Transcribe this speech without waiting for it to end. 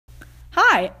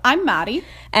Hi, I'm Maddie.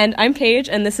 And I'm Paige,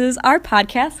 and this is our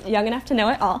podcast, Young Enough to Know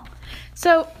It All.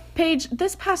 So, Paige,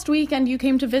 this past weekend you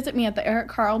came to visit me at the Eric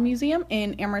Carle Museum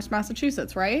in Amherst,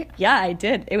 Massachusetts, right? Yeah, I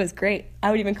did. It was great. I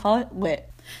would even call it lit.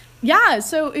 Yeah,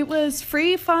 so it was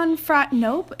free, fun,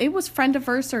 it was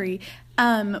Friendiversary,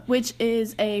 which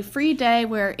is a free day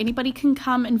where anybody can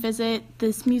come and visit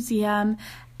this museum,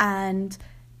 and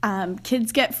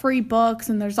kids get free books,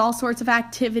 and there's all sorts of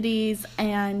activities,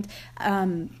 and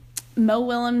Mo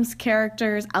Willems'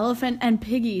 characters, Elephant and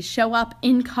Piggy, show up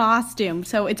in costume,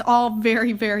 so it's all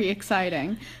very, very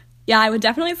exciting. Yeah, I would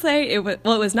definitely say it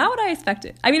was not what I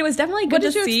expected. I mean, it was definitely good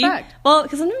to see. What did you expect? Well,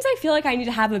 because sometimes I feel like I need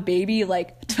to have a baby,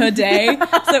 today.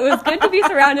 So it was good to be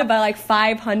surrounded by,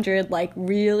 500,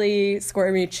 really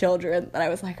squirmy children that I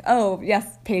was like, oh, yes,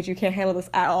 Paige, you can't handle this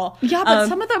at all. Yeah, but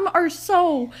some of them are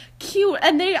so cute,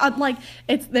 and they're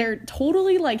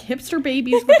totally, hipster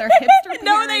babies with their hipster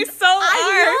No, they parents. so are.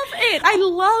 I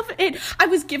love it. I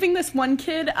was giving this one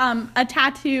kid a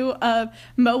tattoo of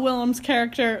Mo Willems'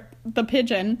 character, the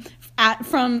pigeon,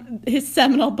 from his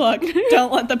seminal book,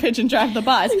 Don't Let the Pigeon Drive the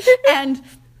Bus. And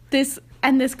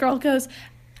this girl goes,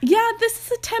 yeah, this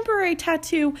is a temporary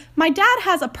tattoo. My dad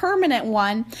has a permanent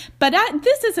one, but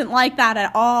this isn't like that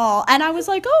at all. And I was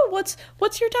like, oh,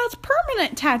 what's your dad's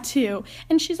permanent tattoo?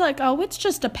 And she's like, oh, it's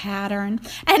just a pattern.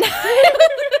 And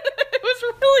it was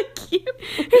really cute.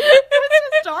 It was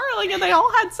just darling, and they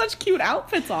all had such cute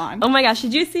outfits on. Oh my gosh,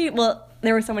 did you see,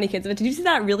 there were so many kids, but did you see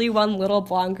that really one little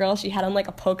blonde girl? She had on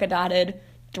a polka dotted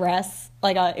dress,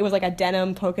 it was a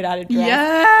denim polka dotted dress.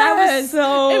 Yes,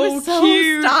 that was so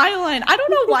cute. Styling. I don't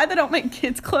know why they don't make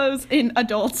kids clothes in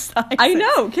adult sizes. I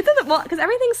know, kids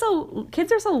are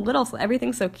kids are so little, so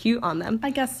everything's so cute on them. I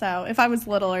guess so. If I was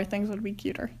littler, things would be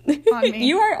cuter on me.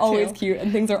 You are always too. Cute,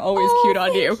 and things are always cute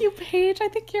on you. Thank you, Paige. I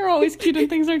think you're always cute, and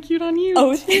things are cute on you.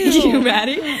 Oh, too. thank you,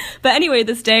 Maddie. But anyway,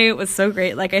 this day was so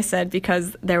great, like I said,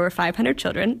 because there were 500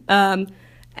 children.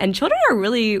 And children are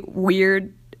really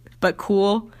weird, but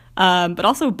cool. But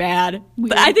also bad.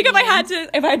 But I think if I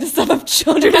had to sum up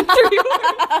children in 3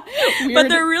 words, but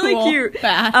they're really cool, cute.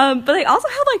 Bad. But they also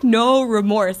have no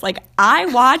remorse. I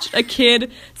watched a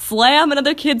kid slam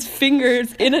another kid's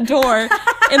fingers in a door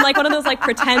in one of those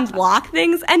pretend lock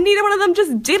things, and neither one of them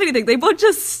just did anything. They both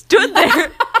just stood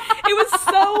there. It was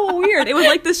so weird. It was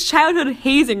this childhood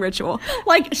hazing ritual.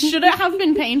 Should it have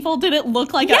been painful? Did it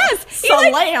look like yes, a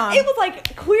slam? It was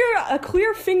a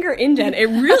clear finger indent. It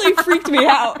really freaked me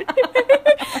out.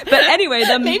 But anyway,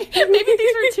 maybe these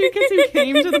were two kids who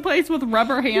came to the place with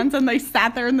rubber hands, and they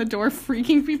sat there in the door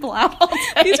freaking people out all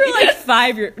day. These were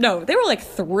 5 years. No, they were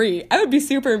 3. I would be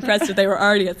super impressed if they were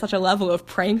already at such a level of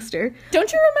prankster.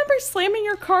 Don't you remember slamming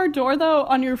your car door though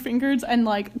on your fingers and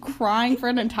crying for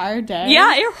an entire day?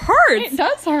 Yeah, it hurts. It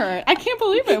does hurt. I can't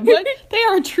believe it. But they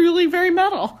are truly very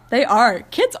metal. They are.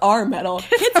 Kids are metal.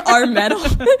 Kids are metal.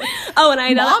 Oh, and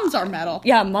I know moms are metal.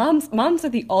 Yeah, moms are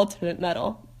the ultimate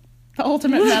metal. The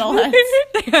ultimate metalheads.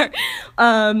 They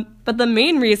are. But the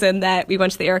main reason that we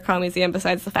went to the Eric Carle Museum,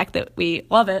 besides the fact that we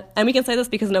love it, and we can say this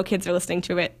because no kids are listening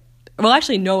to it. Well,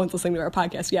 actually, no one's listening to our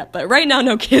podcast yet, but right now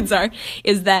no kids are,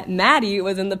 is that Maddie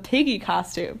was in the piggy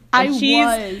costume. And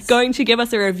she's going to give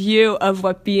us a review of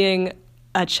what being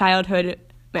a childhood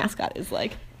mascot is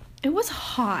like. It was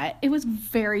hot. It was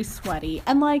very sweaty.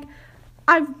 And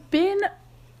I've been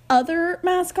other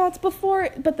mascots before,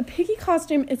 but the piggy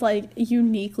costume is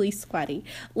uniquely sweaty.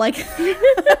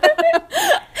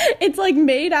 It's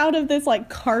made out of this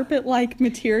carpet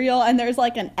material, and there's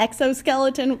an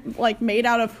exoskeleton made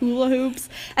out of hula hoops,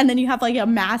 and then you have a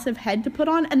massive head to put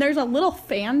on, and there's a little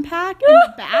fan pack in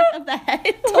the back of the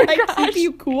head to keep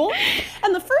you cool.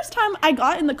 And the first time I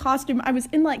got in the costume, I was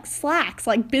in slacks,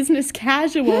 business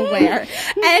casual wear,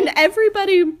 and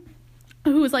everybody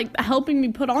who was helping me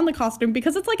put on the costume,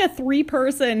 because it's a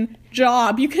 3-person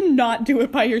job, you cannot do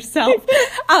it by yourself,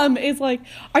 is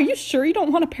are you sure you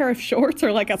don't want a pair of shorts or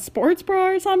a sports bra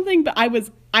or something? But I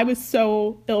was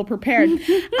so ill prepared.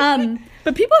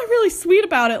 But people are really sweet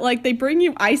about it. They bring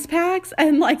you ice packs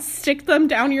and stick them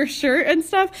down your shirt and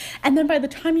stuff, and then by the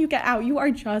time you get out, you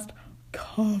are just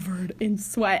covered in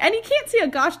sweat, and you can't see a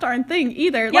gosh darn thing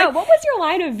either. Yeah, what was your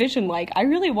line of vision like? I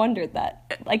really wondered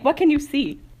that. What can you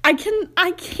see? I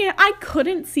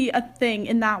couldn't see a thing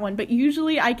in that one, but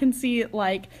usually I can see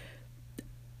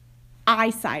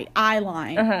eye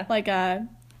line,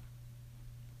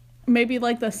 maybe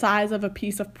the size of a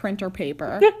piece of printer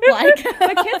paper. But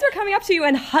kids were coming up to you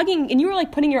and hugging, and you were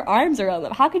putting your arms around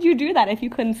them. How could you do that if you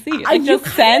couldn't see? You just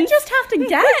have to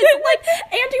guess,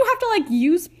 and you have to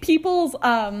use people's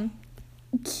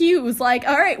cues, like,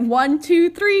 all right, 1, 2,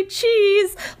 3,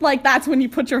 cheese. Like, that's when you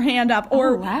put your hand up.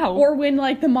 Or, wow. Or when,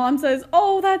 like, the mom says,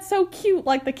 oh, that's so cute.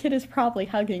 Like, the kid is probably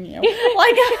hugging you.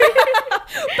 Like,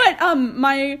 but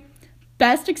my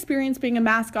best experience being a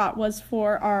mascot was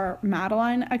for our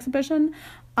Madeline exhibition.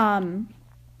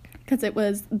 Because it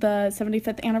was the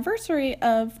 75th anniversary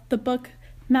of the book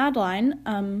Madeline,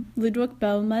 Ludwig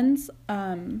Bellman's.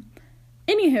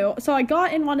 Anywho, so I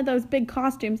got in one of those big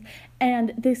costumes,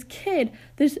 and this kid,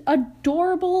 this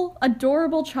adorable,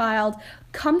 adorable child,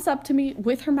 comes up to me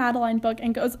with her Madeline book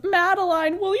and goes,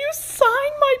 Madeline, will you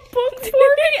sign my book for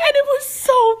me? And it was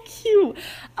so cute.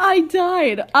 I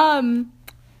died.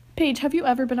 Paige, have you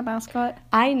ever been a mascot?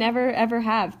 I never, ever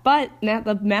have. But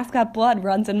the mascot blood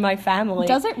runs in my family.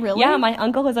 Does it really? Yeah, my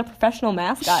uncle is a professional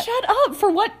mascot. Shut up. For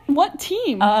what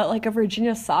team? Like a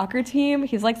Virginia soccer team.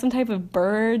 He's like some type of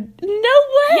bird. No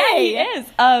way! Yeah, he is.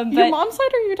 Your mom's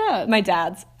side or your dad's? My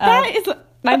dad's. That is...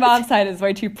 My mom's side is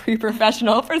way too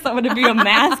pre-professional for someone to be a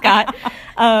mascot.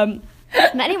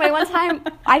 Anyway, one time,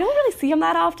 I don't really see him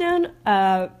that often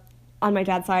on my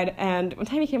dad's side. And one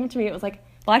time he came up to me, it was like,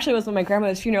 well, actually, it was at my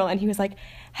grandmother's funeral, and he was like,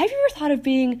 have you ever thought of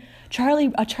being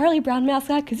a Charlie Brown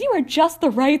mascot? Because you are just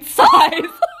the right size. I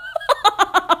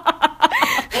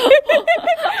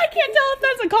can't tell if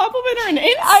that's a compliment or an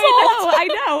insult. I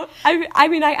know. I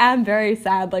mean, I am very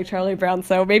sad like Charlie Brown,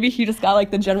 so maybe he just got like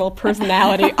the general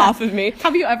personality off of me.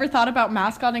 Have you ever thought about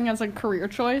mascotting as a career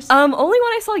choice? Only when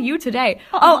I saw you today.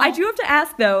 Oh, I do have to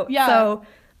ask, though. Yeah. So,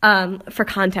 for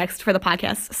context for the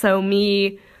podcast, so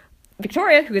me...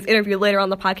 Victoria, who is interviewed later on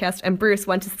the podcast, and Bruce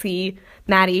went to see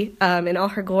Maddie in all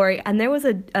her glory, and there was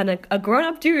a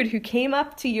grown-up dude who came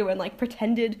up to you and like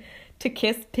pretended to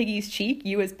kiss Piggy's cheek,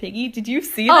 you as Piggy. Did you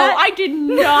see that? Oh, I did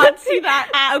not see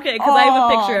that. Okay, because I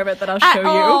have a picture of it that I'll show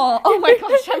you. Oh my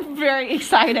gosh, I'm very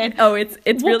excited. Oh, it's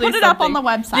we'll really put it up on the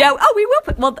website. Yeah, oh, we will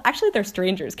put, well, actually, they're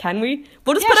strangers, can we?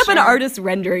 We'll just put up an artist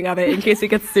rendering of it in case we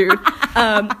get sued.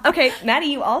 Okay, Maddie,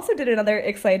 you also did another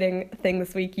exciting thing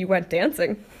this week. You went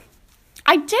dancing.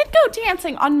 I did go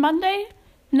dancing on Monday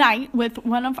night with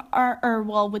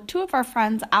with two of our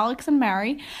friends, Alex and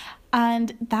Mary,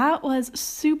 and that was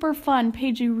super fun.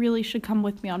 Paige, you really should come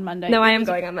with me on Monday. No, I am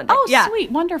going on Monday. Oh, yeah.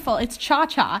 Sweet, wonderful. It's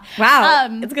cha-cha. Wow,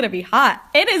 it's gonna be hot.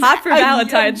 It is hot for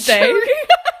Valentine's Day.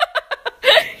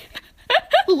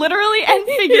 Literally and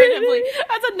figuratively.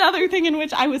 That's another thing in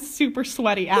which I was super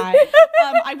sweaty at.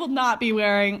 I will not be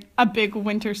wearing a big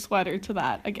winter sweater to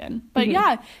that again. But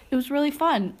yeah, it was really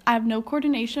fun. I have no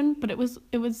coordination, but it was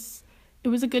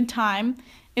a good time.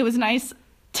 It was nice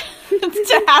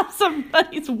to have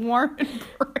somebody's warm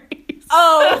embrace.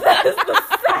 Oh, that is the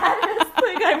saddest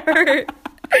thing I've heard.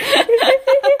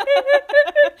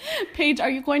 Paige, are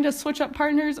you going to switch up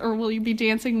partners, or will you be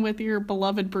dancing with your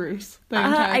beloved Bruce the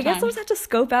entire time? I guess I'll just have to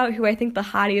scope out who I think the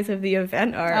hotties of the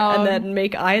event are, and then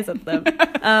make eyes at them.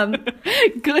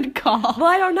 Good call. Well,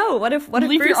 I don't know. What if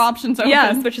leave Bruce, your options open?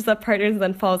 Yeah, switches up partners and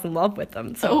then falls in love with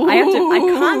them. So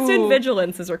constant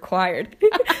vigilance is required.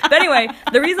 But anyway,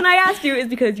 the reason I asked you is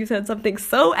because you said something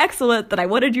so excellent that I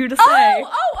wanted you to say.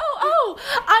 Oh!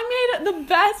 I made the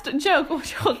best joke,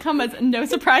 which will come as no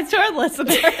surprise to our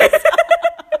listeners.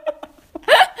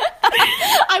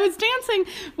 I was dancing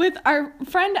with our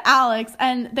friend Alex,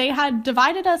 and they had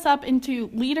divided us up into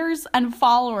leaders and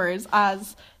followers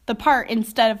as the part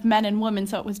instead of men and women,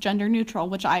 so it was gender neutral,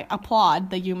 which I applaud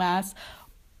the UMass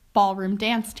ballroom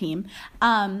dance team.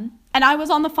 And I was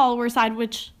on the follower side,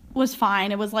 which was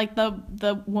fine. It was like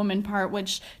the woman part,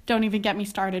 which don't even get me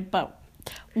started, but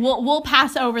we'll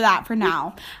pass over that for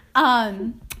now.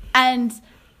 And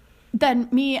then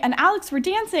me and Alex were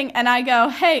dancing, and I go,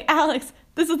 hey, Alex,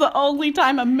 this is the only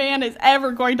time a man is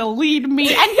ever going to lead me.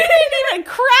 And he didn't even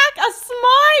crack a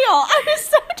smile. I was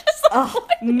so disappointed. Oh,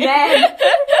 man.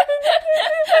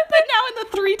 But now in the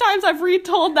 3 times I've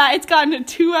retold that, it's gotten a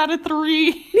 2 out of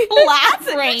 3 laugh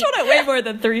rate. You told it way more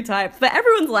than 3 times, but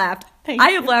everyone's laughed.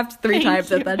 I have laughed 3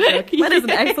 times at that joke. That is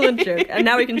an excellent joke, and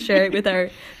now we can share it with our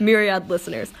myriad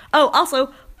listeners. Oh,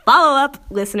 also, follow-up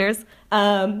listeners.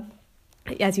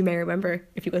 As you may remember,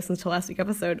 if you listened to last week's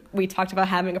episode, we talked about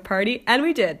having a party, and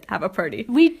we did have a party.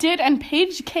 We did, and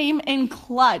Paige came in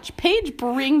clutch. Paige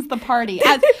brings the party.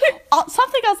 As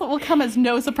something else that will come as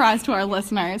no surprise to our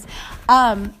listeners.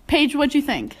 Paige, what'd you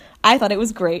think? I thought it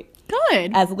was great.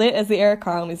 Good. As lit as the Eric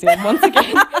Carl Museum, once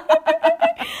again.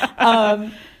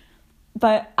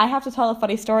 But I have to tell a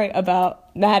funny story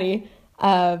about Maddie,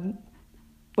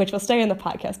 which will stay in the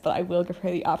podcast, but I will give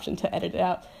her the option to edit it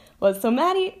out. So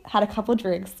Maddie had a couple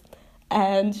drinks,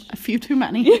 and a few too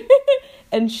many,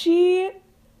 and she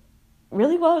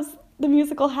really was the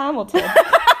musical Hamilton.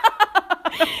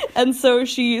 And so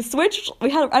she switched, we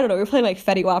were playing like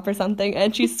Fetty Wap or something,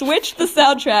 and she switched the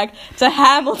soundtrack to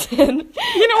Hamilton.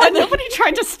 You know what? Nobody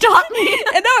tried to stop me.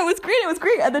 And no, it was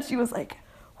great. And then she was like,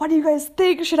 what do you guys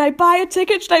think? Should I buy a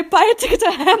ticket? Should I buy a ticket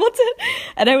to Hamilton?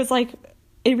 And I was like,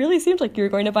 it really seemed like you were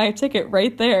going to buy a ticket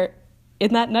right there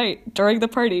in that night during the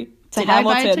party to Hamilton. Did I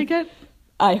buy a ticket?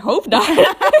 I hope not.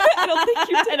 I don't think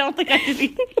you did. I don't think I did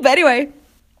either. But anyway,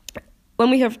 when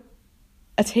we have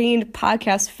attained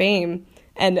podcast fame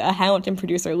and a Hamilton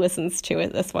producer listens to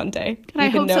it this one day, I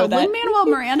hope so. Lin-Manuel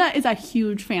Miranda is a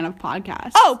huge fan of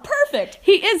podcasts. Oh, perfect.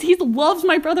 He is. He loves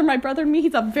My Brother and Me.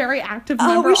 He's a very active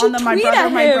member on the My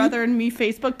Brother and Me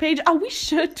Facebook page. Oh, we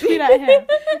should tweet at him.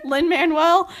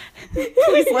 Lin-Manuel,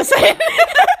 please listen.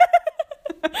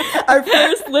 Our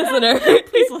first listener.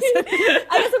 Please listen.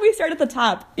 I guess if we start at the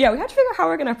top. Yeah, we have to figure out how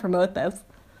we're going to promote this.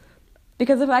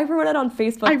 Because if I promote it on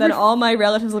Facebook, then all my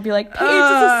relatives will be like, Paige, this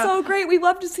is so great. We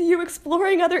love to see you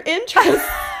exploring other interests.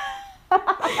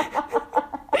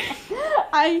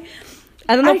 I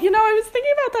don't know. I was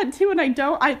thinking about that too, and I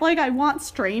want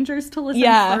strangers to listen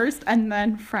first and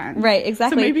then friends. Right,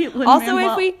 exactly. So maybe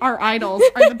Lin-Manuel, our idols,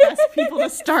 are the best people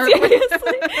to start with.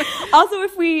 Also,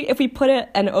 if we put it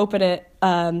and open it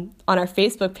on our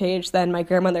Facebook page, then my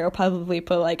grandmother will probably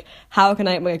put like, how can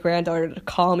I get my granddaughter to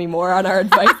call me more on our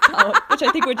advice column, which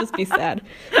I think would just be sad.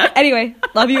 Anyway,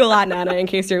 love you a lot, Nana, in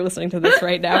case you're listening to this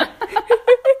right now.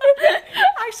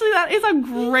 Actually, that is a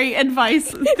great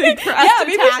advice thing for us to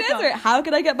maybe tackle. Answer. How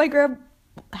can I get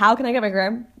my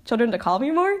grandchildren to call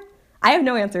me more? I have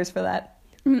no answers for that.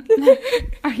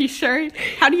 Are you sure?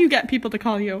 How do you get people to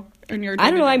call you in your? I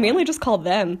don't know. I mainly just call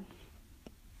them.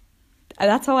 And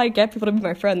that's how I get people to be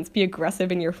my friends. Be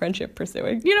aggressive in your friendship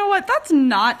pursuing. You know what? That's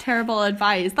not terrible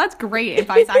advice. That's great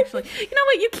advice, actually. You know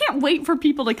what? You can't wait for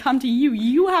people to come to you.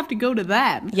 You have to go to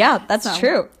them. Yeah, that's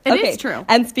true. It is true.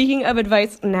 And speaking of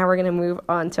advice, now we're going to move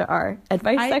on to our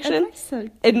advice section.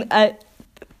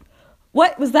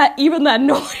 What was that? Even that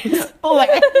noise?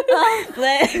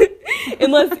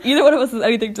 Unless either one of us has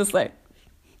anything to say.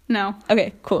 No.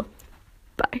 Okay, cool.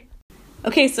 Bye.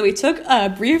 Okay, so we took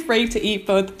a brief break to eat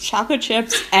both chocolate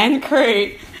chips and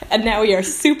curry, and now we are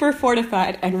super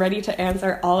fortified and ready to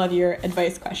answer all of your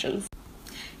advice questions.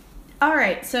 All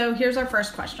right, so here's our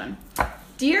first question.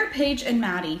 Dear Paige and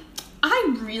Maddie,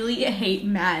 I really hate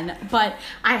men, but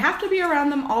I have to be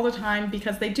around them all the time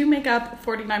because they do make up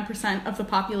 49% of the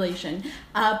population,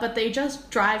 but they just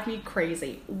drive me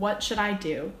crazy. What should I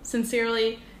do?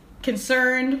 Sincerely,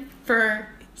 concerned for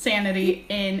sanity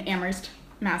in Amherst,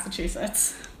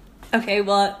 Massachusetts. Okay,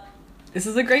 well, this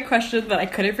is a great question that I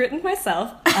could have written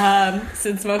myself,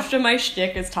 since most of my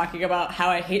shtick is talking about how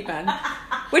I hate men,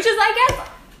 which is, I guess,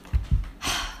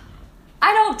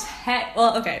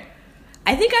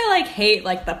 I think I, hate,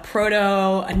 the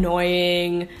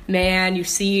proto-annoying man you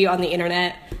see on the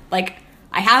internet. I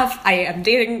am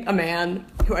dating a man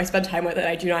who I spend time with that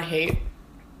I do not hate,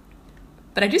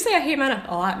 but I do say I hate men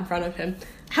a lot in front of him.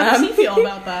 How does he feel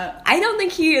about that? I don't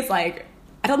think he is, I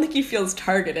don't think he feels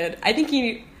targeted. I think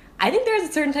there's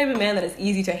a certain type of man that is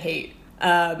easy to hate.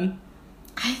 I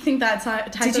think that type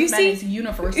of man is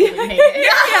universally hated.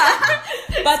 Yeah.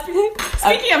 But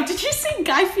speaking of, did you see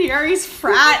Guy Fieri's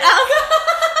frat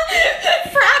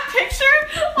picture?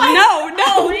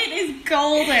 No. It is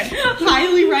golden.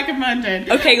 Highly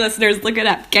recommended. Okay, listeners, look it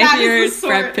up. Guy Fieri's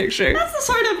frat picture. That's the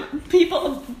sort of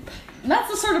people.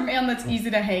 That's the sort of man that's easy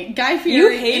to hate. Guy Fieri.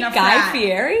 You hate in a Guy frat.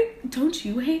 Fieri? Don't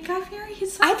you hate Guy Fieri?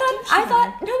 He's so I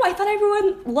thought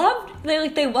everyone loved.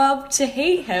 They loved to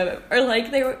hate him,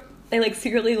 or they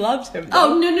secretly loved him.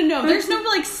 Though. Oh no! There's no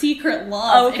secret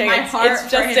love in my heart. It's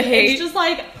just to hate. It's just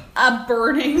a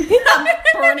burning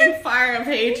fire of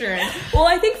hatred. Well,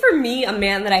 I think for me, a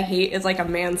man that I hate is a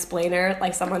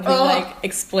mansplainer, someone who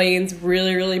explains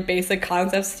really, really basic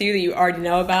concepts to you that you already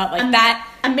know about, that.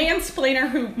 A mansplainer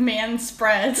who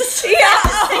manspreads. Yeah,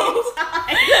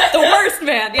 the worst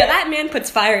man. Yeah, that man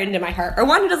puts fire into my heart. Or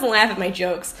one who doesn't laugh at my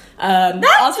jokes.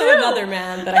 Another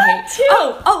man that I hate. Too.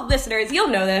 Oh, listeners, you'll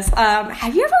know this.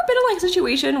 Have you ever been in a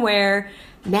situation where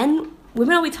women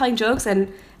will be telling jokes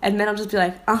and men will just be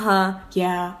like,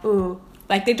 yeah, ooh.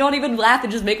 They don't even laugh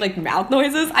and just make mouth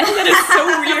noises. I think that is so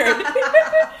weird.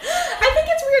 I think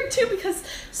it's weird too because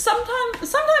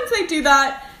sometimes they do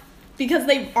that because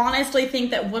they honestly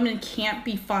think that women can't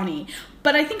be funny.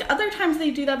 But I think other times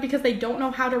they do that because they don't know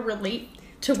how to relate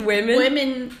to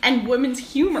women and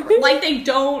women's humor. They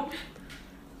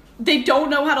don't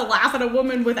know how to laugh at a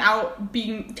woman without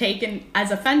being taken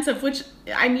as offensive, which,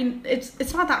 I mean,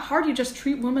 it's not that hard. You just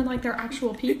treat women like they're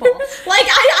actual people. I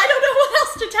don't know what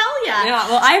else to tell you. Yeah,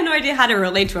 well, I have no idea how to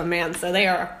relate to a man, so they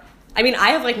are I mean, I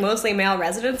have, like, mostly male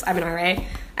residents. I'm an RA,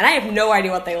 and I have no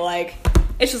idea what they like.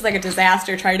 It's just, like, a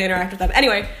disaster trying to interact with them.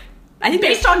 Anyway, I think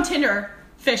based on Tinder,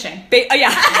 fishing. Oh, yeah.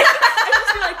 I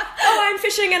just feel like, oh, I'm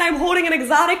fishing and I'm holding an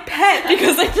exotic pet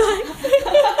because I feel like...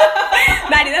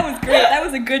 Maddie, that was great. That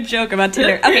was a good joke about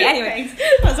Tinder. Okay, anyway. Thanks.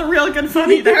 That was a real good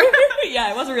funny there.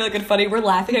 Yeah, it was a really good funny. We're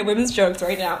laughing at women's jokes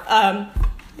right now.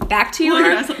 Back to Look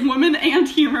your... at us, women and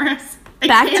humorous.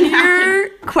 Back to your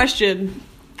question.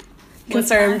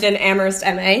 Concerned in Amherst,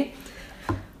 MA.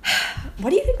 What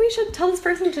do you think we should tell this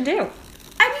person to do?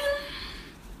 I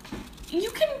mean, you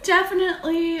can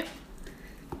definitely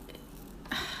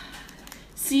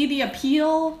see the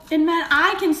appeal in men.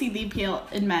 I can see the appeal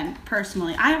in men,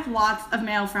 personally. I have lots of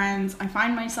male friends. I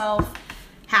find myself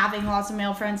having lots of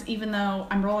male friends, even though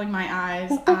I'm rolling my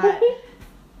eyes at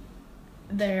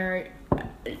their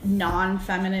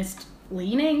non-feminist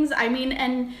leanings. I mean,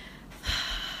 and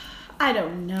I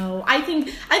don't know. I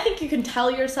think you can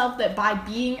tell yourself that by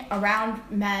being around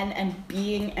men and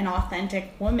being an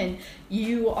authentic woman,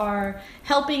 you are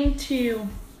helping to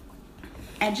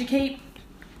educate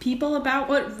people about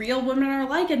what real women are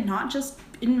like, and not just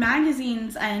in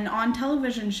magazines and on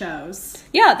television shows.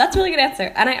 Yeah, that's a really good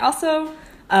answer. And I also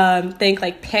think,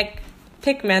 like, pick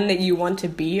men that you want to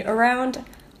be around.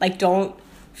 Like, don't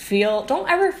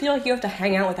ever feel like you have to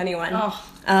hang out with anyone. Oh,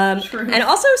 true. And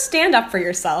also stand up for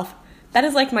yourself. That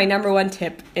is, like, my number one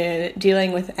tip in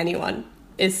dealing with anyone,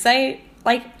 is say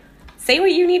what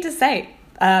you need to say.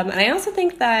 And I also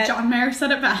think that... John Mayer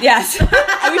said it best. Yes.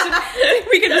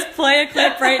 We can just play a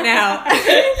clip right now.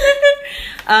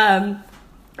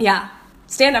 Yeah.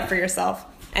 Stand up for yourself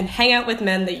and hang out with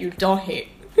men that you don't hate.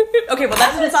 Okay, well,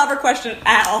 that doesn't solve our question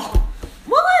at all.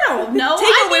 Well, I don't know.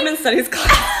 Take a women's studies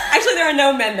class. Actually, there are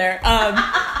no men there.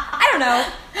 I don't know.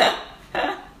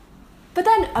 But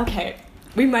then, okay,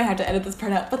 we might have to edit this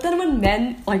part out. But then when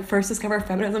men, like, first discover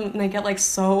feminism and they get, like,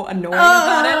 so annoying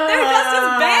about it, they're just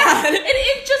as bad.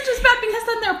 It's just as bad because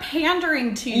then they're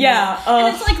pandering to you. Yeah.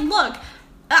 And it's like, look,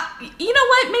 you know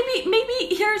what?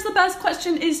 Maybe here's the best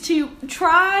question, is to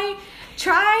try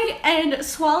and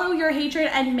swallow your hatred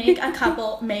and make a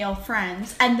couple male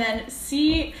friends, and then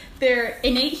see their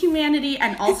innate humanity,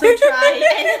 and also try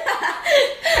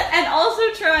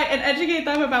and educate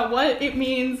them about what it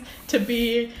means to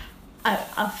be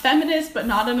a feminist, but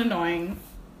not an annoying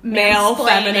male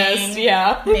feminist.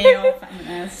 Yeah. Male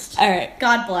feminist. All right.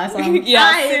 God bless them.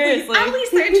 Yeah, seriously. At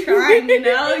least they're trying, you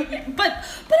know? But at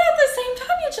the same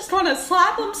time, you just want to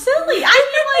slap them silly. I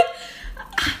mean, like,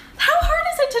 how hard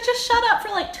is it to just shut up for,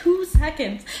 like, 2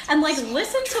 seconds and, like,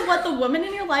 listen to what the women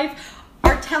in your life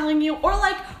are telling you, or,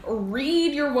 like,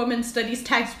 read your women's studies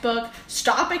textbook,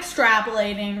 stop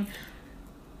extrapolating.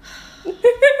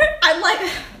 I'm like...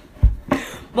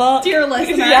 Well, dear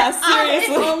listener, yeah,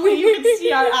 seriously. if only you could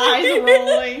see our eyes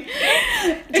rolling.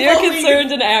 Dear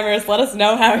Concerned in Amherst, let us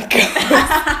know how it goes.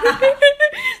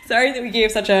 Sorry that we gave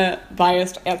such a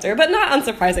biased answer, but not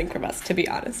unsurprising from us, to be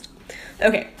honest.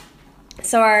 Okay,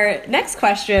 so our next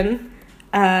question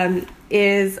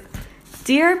is,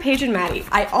 Dear Paige and Maddie,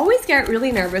 I always get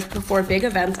really nervous before big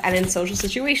events and in social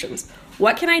situations.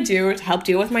 What can I do to help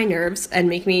deal with my nerves and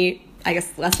make me, I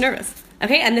guess, less nervous?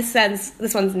 Okay, and this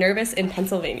one's nervous in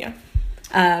Pennsylvania.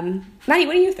 Maddie,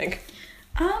 what do you think?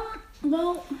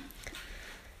 Well,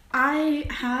 I've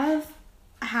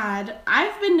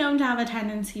been known to have a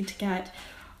tendency to get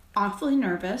awfully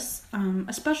nervous,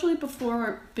 especially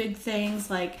before big things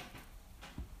like,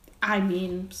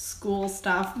 school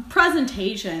stuff,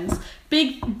 presentations.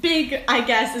 Big, I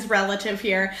guess, is relative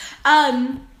here.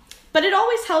 But it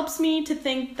always helps me to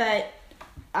think that,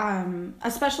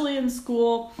 especially in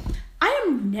school, I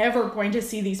am never going to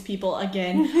see these people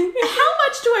again. How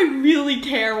much do I really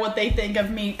care what they think of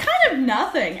me? Kind of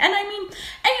nothing. And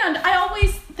I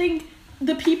always think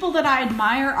the people that I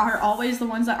admire are always the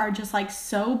ones that are just, like,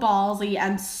 so ballsy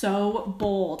and so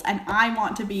bold. And I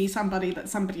want to be somebody that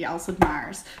somebody else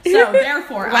admires. So,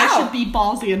 therefore, Wow. I should be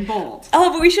ballsy and bold.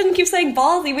 Oh, but we shouldn't keep saying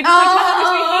ballsy. We just talked about how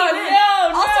much we hate men.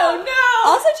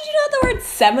 Also, did you know that the word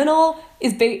seminal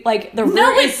is the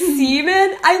root is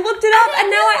semen? I looked it up, and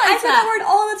now I say that word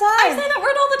all the time. I say that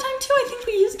word all the time, too. I think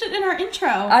we used it in our intro.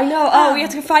 I know. We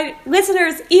have to find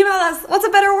listeners. Email us. What's a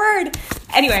better word?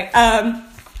 Anyway,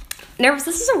 nervous.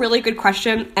 This is a really good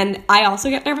question, and I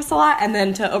also get nervous a lot. And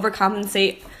then to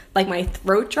overcompensate, like, my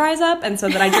throat dries up, and so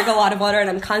that I drink a lot of water, and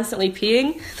I'm constantly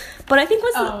peeing. But I think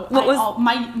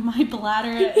my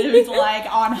bladder is, like,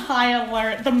 on high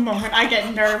alert the moment I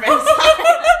get nervous.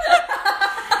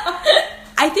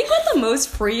 I think what the most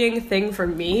freeing thing for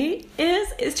me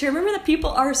is to remember that people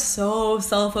are so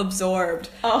self-absorbed.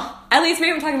 Oh. At least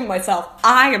maybe I'm talking about myself.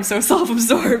 I am so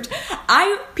self-absorbed.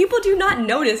 People do not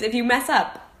notice if you mess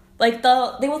up. Like,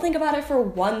 they will think about it for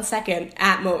 1 second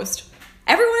at most.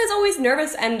 Everyone is always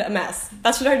nervous and a mess.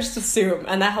 That's what I just assume,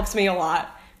 and that helps me a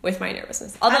lot with my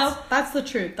nervousness. Although that's the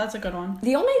truth. That's a good one.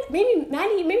 the only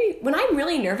maybe when I'm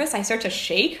really nervous, I start to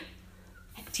shake.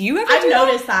 Do you ever? I've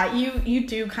noticed that you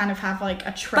do kind of have like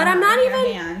a tremor. But I'm not in your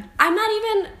even. hand. I'm not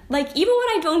even like, even when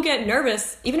I don't get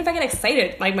nervous, even if I get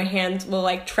excited, like my hands will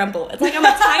like tremble. It's like I'm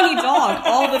a tiny dog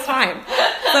all the time.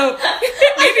 So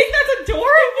I think that's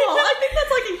adorable. I think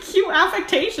that's like a cute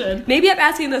affectation. maybe I'm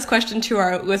asking this question to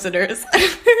our listeners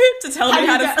to tell me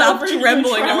how to stop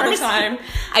trembling all the time.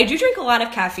 I do drink a lot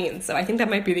of caffeine, so I think that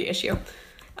might be the issue.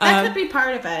 That could be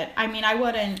part of it. I mean, I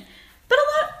wouldn't, but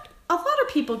a lot of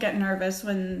people get nervous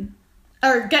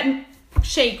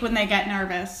shake when they get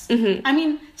nervous. Mm-hmm. I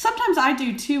mean, sometimes I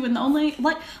do too, and the only,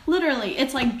 like, literally,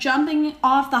 it's like jumping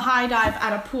off the high dive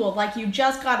at a pool. Like, you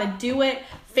just gotta do it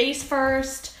face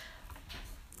first.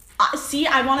 See,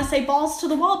 I want to say balls to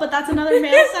the wall, but that's another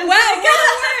male sentence. Wow, get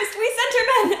worse. We center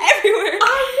men everywhere.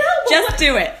 I know. Just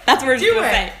do it. That's what we're just Do gonna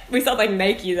it. say. We sound like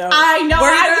Nike, though. I know. We're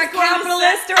I either was a going to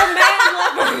capitalist or a man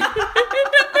lover.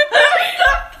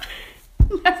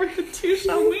 Never the two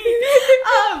shall meet.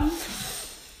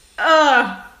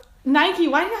 Nike,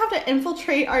 why do you have to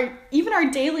infiltrate our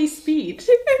daily speech?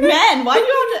 Men, why do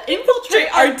you have to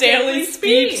infiltrate our daily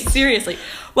speech? Seriously.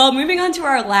 Well, moving on to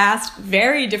our last,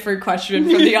 very different question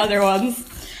from the other ones.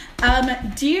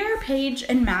 Dear Paige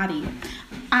and Maddie,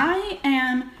 I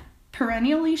am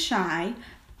perennially shy,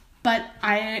 but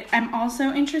I am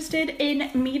also interested in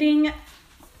meeting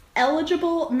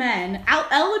eligible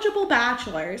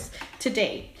bachelors to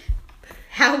date.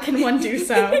 How can one do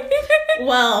so?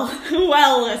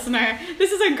 Well, listener,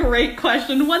 this is a great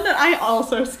question, one that I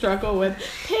also struggle with.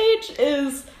 Paige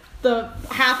is the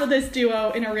half of this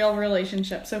duo in a real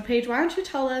relationship. So, Paige, why don't you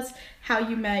tell us how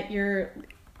you met your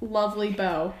lovely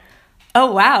beau?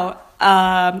 Oh, wow.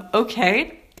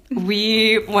 Okay.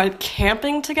 We went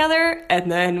camping together, and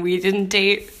then we didn't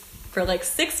date for like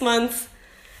 6 months,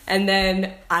 and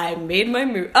then I made my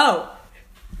move. Oh,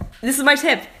 this is my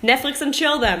tip. Netflix and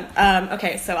chill them.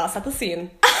 Okay, so I'll set the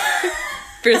scene.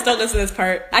 First, don't listen to this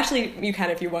part. Actually, you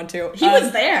can if you want to. He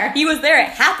was there. He was there. It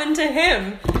happened to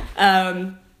him.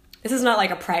 This is not like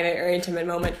a private or intimate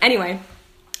moment. Anyway.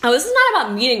 Oh, this is not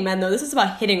about meeting men, though. This is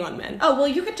about hitting on men. Oh, well,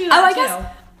 you could do that, too.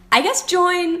 I guess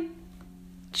join...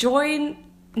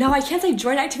 No, I can't say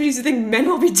join activities you think men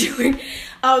will be doing.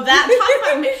 Oh, that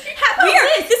talk about this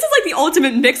is like the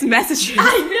ultimate mixed messages.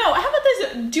 I know. How about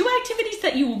this? Do activities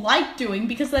that you like doing,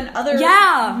 because then other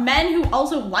men who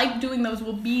also like doing those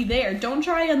will be there. Don't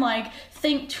try and like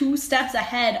think 2 steps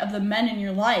ahead of the men in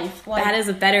your life. Like, that is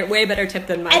a way better tip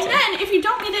than mine. And then if you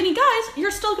don't meet any guys,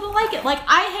 you're still gonna like it. Like,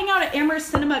 I hang out at Amherst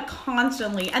Cinema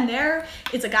constantly, and there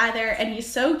is a guy there, and he's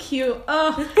so cute.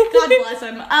 Oh, God bless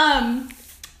him.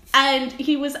 And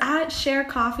he was at Share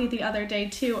Coffee the other day,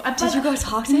 too. Did you go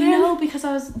talk to him? No, because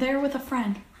I was there with a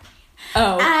friend.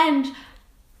 Oh. And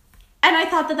I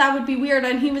thought that would be weird,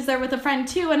 and he was there with a friend,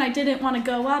 too, and I didn't want to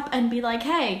go up and be like,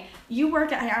 hey, you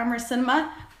work at Amherst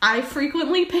Cinema. I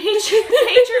frequently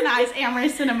patronize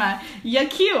Amherst Cinema. You're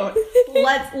cute.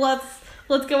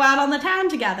 Let's go out on the town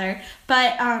together.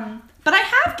 But I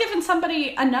have given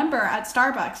somebody a number at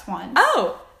Starbucks once.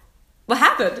 Oh. What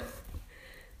happened?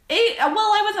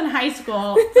 I was in high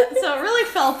school, so it really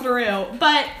fell through.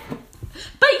 But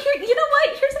here, you know what?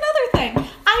 Here's another thing.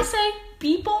 I say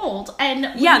be bold and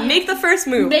make the first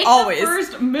move. Make always the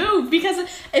first move, because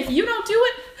if you don't do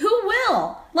it, who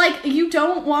will? Like, you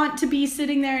don't want to be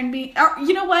sitting there and be. Or,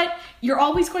 you know what? You're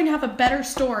always going to have a better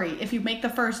story if you make the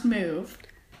first move,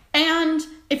 and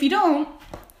if you don't,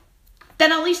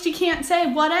 then at least you can't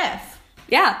say what if.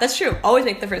 Yeah, that's true. Always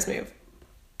make the first move,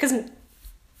 because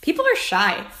people are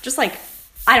shy. Just like,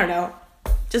 I don't know.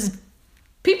 Just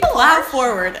people plow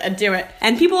forward and do it.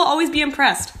 And people will always be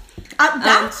impressed.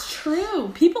 That's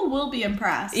true. People will be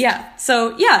impressed. Yeah.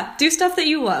 So, do stuff that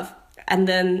you love. And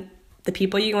then the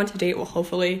people you want to date will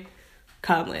hopefully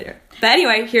come later. But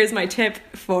anyway, here's my tip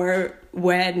for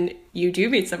when you do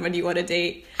meet someone you want to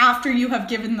date. After you have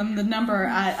given them the number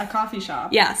at a coffee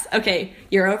shop. Yes. Okay.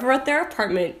 You're over at their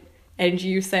apartment and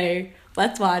you say,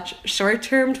 let's watch Short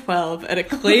Term 12, an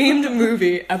acclaimed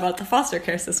movie about the foster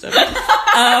care system.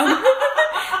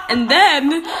 And then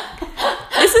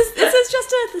this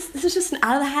is just an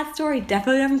out of the hat story.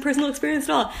 Definitely having personal experience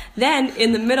at all. Then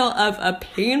in the middle of a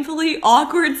painfully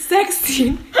awkward sex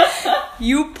scene,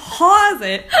 you pause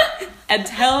it and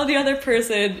tell the other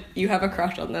person you have a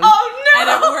crush on them. Oh, no!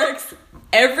 And it works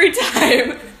every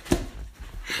time.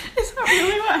 Is that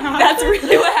really what happened? That's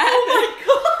really what happened.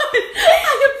 Oh my god! I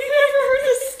have never heard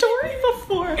this story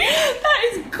before. That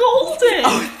is golden.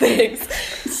 Oh, thanks.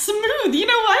 Smooth. You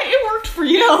know what? It worked for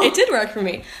you. It did work for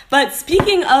me. But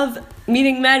speaking of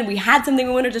meeting men, we had something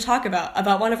we wanted to talk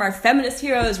about one of our feminist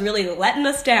heroes really letting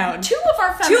us down. Two of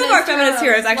our feminist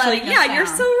heroes actually. letting us Yeah, down. you're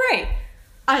so right.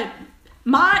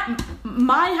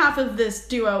 My half of this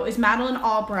duo is Madeleine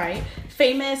Albright,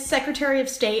 famous Secretary of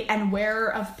State and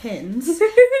wearer of pins.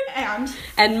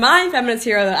 And my feminist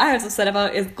hero that I was upset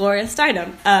about is Gloria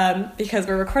Steinem, because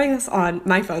we're recording this on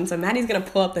my phone, so Maddie's gonna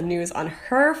pull up the news on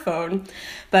her phone,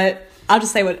 but I'll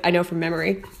just say what I know from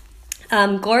memory.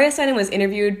 Gloria Steinem was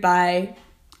interviewed by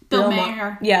Bill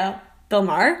Maher. Bill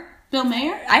Maher. Bill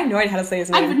Maher? I have no idea how to say his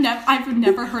name. I've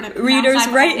never heard it pronounced. Readers,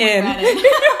 I've write only in. read it.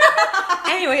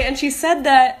 Anyway, and she said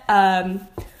that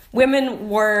women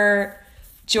were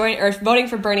voting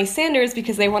for Bernie Sanders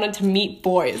because they wanted to meet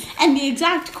boys. And the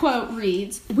exact quote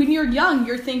reads, "When you're young,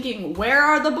 you're thinking, where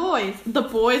are the boys? The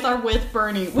boys are with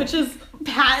Bernie," which is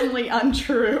patently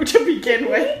untrue to begin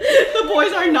with. The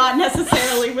boys are not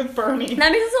necessarily with Bernie.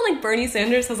 That makes it sound like Bernie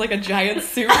Sanders has like a giant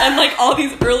suit and like all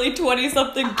these early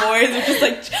 20-something boys are just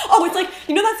like, oh, it's like,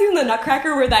 you know that scene in The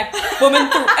Nutcracker where that woman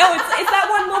it's that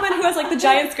one woman who has like the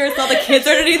giant skirts and all the kids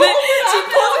are underneath it. She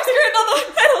pulls her skirt and all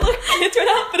the kids run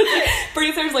out, but it's like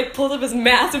Bernie Sanders like pulls up his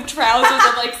massive trousers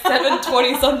and like 7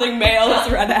 20-something males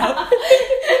run out.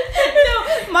 No,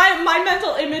 my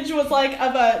mental image was like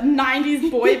of a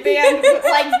 90s boy band with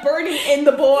like Bernie in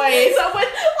the boys. So with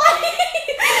like,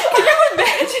 can you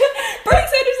imagine? Bernie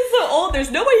Sanders is so old,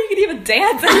 there's no way he can even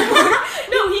dance anymore.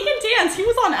 No, he can dance. He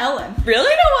was on Ellen. Really?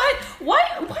 You know what? Why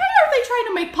are they trying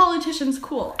to make politicians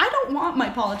cool? I don't want my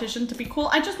politician to be cool.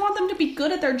 I just want them to be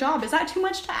good at their job. Is that too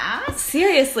much to ask?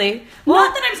 Seriously.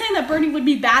 Not that I'm saying that Bernie would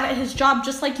be bad at his job,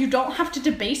 just like you don't have to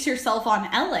debase yourself on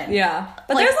Ellen. Yeah.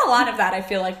 But like, there's a lot of that, I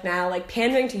feel like, now, like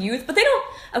pandering to youth, but they don't.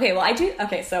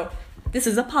 So this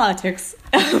is a politics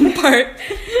part.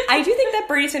 I do think that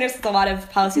Bernie Sanders has a lot of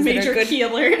policies that are good.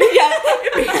 Healer. Yeah.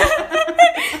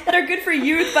 That are good for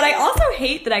youth, but I also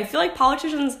hate that I feel like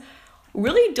politicians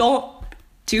really don't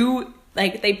do,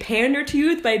 like, they pander to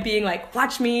youth by being like,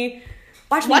 watch me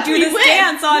do this win.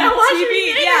 dance on Now watch TV.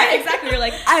 me win. Yeah, exactly. You're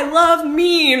like, I love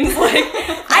memes. Like,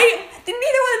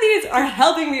 neither one of these are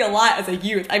helping me a lot as a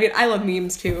youth. I mean, I love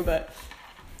memes too, but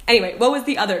anyway, what was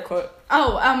the other quote?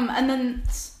 Oh, and then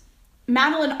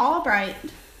Madeleine Albright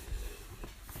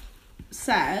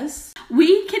says,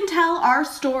 "We can tell our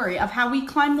story of how we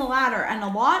climbed the ladder, and a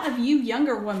lot of you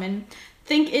younger women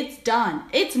think it's done.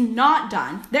 It's not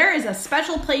done. There is a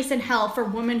special place in hell for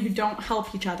women who don't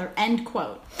help each other." End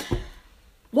quote.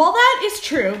 While that is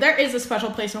true, there is a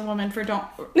special place in women for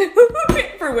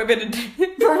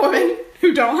women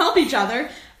who don't help each other.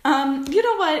 You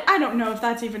know what? I don't know if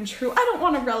that's even true. I don't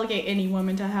want to relegate any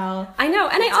woman to hell. I know,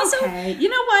 and Okay. You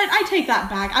know what? I take that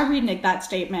back. I renege that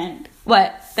statement.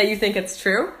 What? That you think it's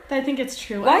true? I think it's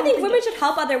true. Well, I think women should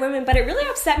help other women, but it really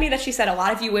upset me that she said a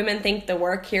lot of you women think the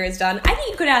work here is done. I think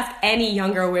you could ask any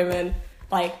younger women,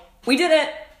 like, we did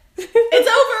it. It's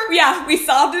over. Yeah, we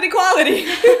solved inequality.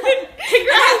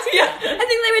 Congrats. Yeah. I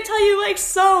think they would tell you, like,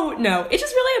 so. No, it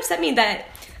just really upset me that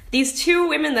these two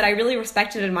women that I really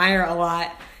respect and admire a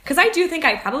lot, because I do think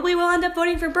I probably will end up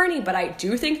voting for Bernie, but I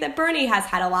do think that Bernie has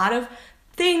had a lot of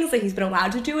things that he's been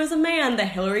allowed to do as a man that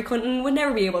Hillary Clinton would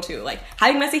never be able to, like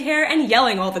having messy hair and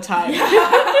yelling all the time.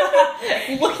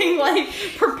 Yeah. Looking like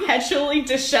perpetually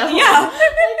disheveled. Yeah.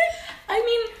 I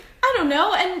mean, I don't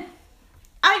know, and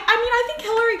I think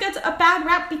Hillary gets a bad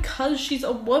rap because she's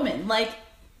a woman. Like,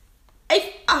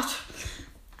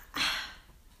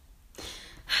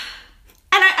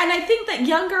 And I think that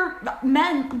younger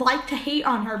men like to hate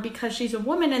on her because she's a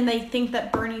woman, and they think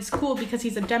that Bernie's cool because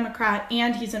he's a Democrat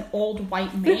and he's an old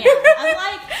white man. I'm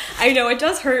like, I know, it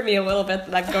does hurt me a little bit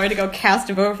that I'm going to go cast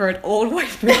a vote for an old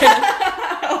white man. But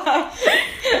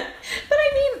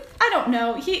I mean, I don't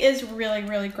know. He is really,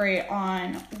 really great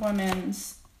on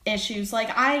women's issues.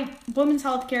 Like, women's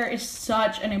health care is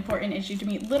such an important issue to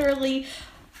me. Literally,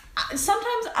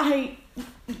 sometimes I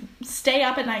stay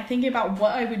up at night thinking about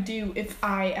what I would do if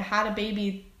I had a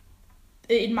baby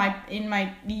in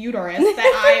my uterus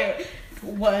that I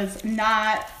was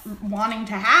not wanting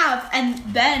to have, and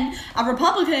then a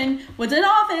Republican was in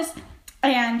office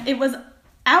and it was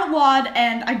outlawed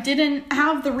and I didn't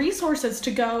have the resources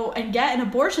to go and get an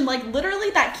abortion. Like,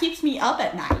 literally, that keeps me up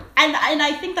at night, and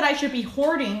I think that I should be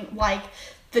hoarding like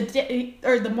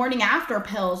the morning after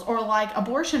pills, or like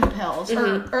abortion pills,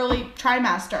 or early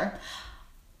trimester.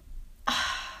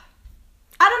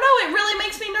 I don't know, it really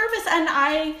makes me nervous, and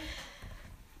I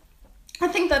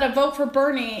think that a vote for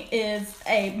Bernie is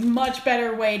a much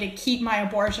better way to keep my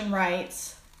abortion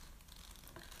rights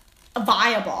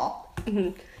viable.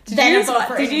 Mm-hmm.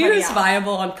 Did you use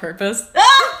viable on purpose? No,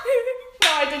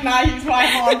 I did not use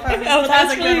viable on purpose. Oh,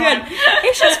 that's a good one.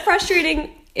 It's just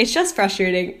frustrating. It's just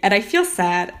frustrating, and I feel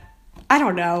sad. I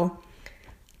don't know.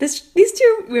 These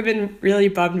two women really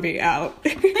bummed me out.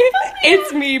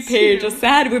 It's me, Paige, a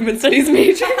sad women's studies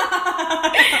major.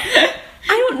 I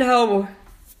don't know.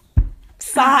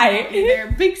 Sigh.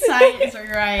 They're big sighs, are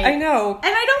right. I know.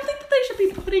 And I don't think that they should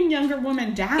be putting younger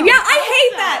women down. Yeah, I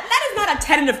hate that. That is not a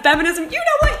tenet of feminism. You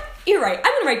know what? You're right. I'm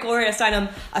going to write Gloria Steinem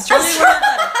a strongly worded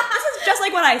letter. This is just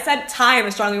like when I sent Time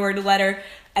a strongly worded letter,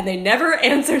 and they never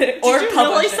answered it or published it. Did you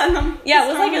really send them? Yeah, it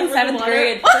was like in 7th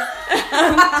grade.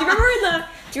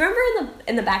 Do you remember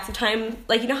in the backs of Time,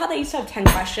 like, you know how they used to have 10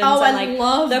 questions? Oh, and, I like,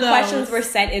 love the those. questions were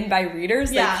sent in by readers.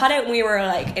 Yeah. They cut it when we were,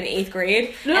 like, in 8th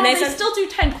grade. No, and they sent, still do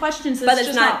 10 questions, but it's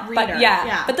just not reader. But,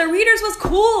 yeah. But the readers was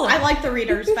cool. I like the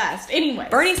readers best. Anyway.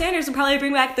 Bernie Sanders would probably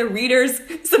bring back the readers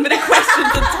submitted questions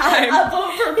in Time. A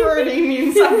vote for Bernie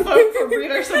means a vote for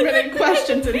reader submitted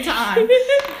questions in Time.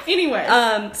 Anyway.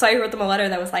 So I wrote them a letter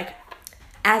that was like,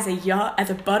 as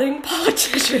a budding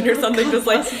politician or something just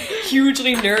like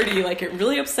hugely nerdy, like it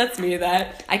really upsets me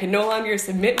that I can no longer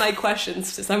submit my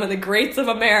questions to some of the greats of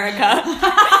America. And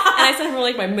I sent her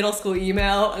like my middle school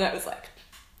email, and I was like,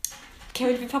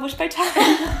 can't wait to be published by Time.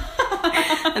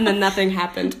 And then nothing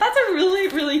happened. That's a really,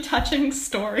 really touching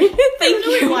story. Thank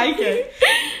you. I really like it.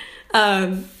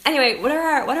 Anyway, what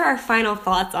are our final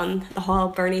thoughts on the whole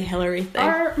Bernie Hillary thing?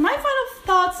 My final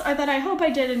thoughts are that I hope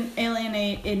I didn't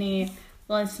alienate any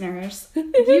listeners.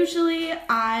 Usually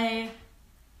my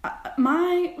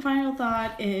final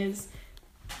thought is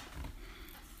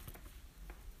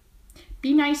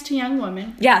be nice to young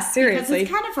women. Yeah, seriously. Because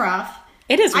it's kind of rough.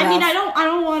 It is rough. I mean, I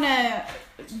don't want to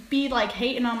be like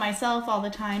hating on myself all the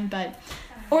time, but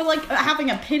or like having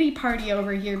a pity party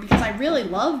over here because I really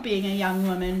love being a young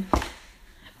woman.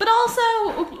 But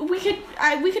also, we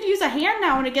could use a hand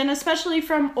now and again, especially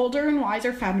from older and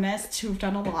wiser feminists who've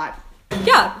done a lot.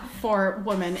 Yeah. For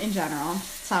women in general.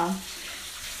 So,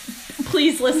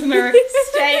 please, listener,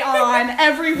 stay on.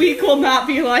 Every week will not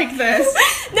be like this.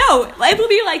 No, it will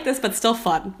be like this, but still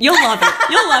fun. You'll love it.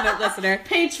 You'll love it, listener.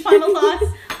 Paige, final thoughts?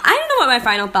 I don't know what my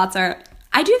final thoughts are.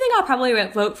 I do think I'll probably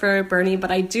vote for Bernie,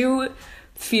 but I do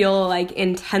feel like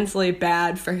intensely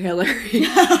bad for Hillary.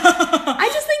 I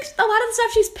just think a lot of the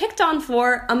stuff she's picked on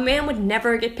for, a man would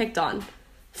never get picked on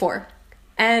for.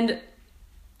 And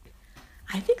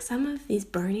I think some of these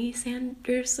Bernie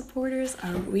Sanders supporters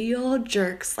are real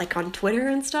jerks, like on Twitter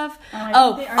and stuff. So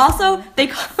I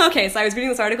was reading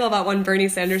this article about one Bernie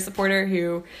Sanders supporter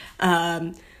who,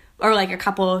 or like a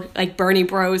couple like Bernie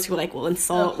bros who like will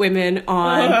insult women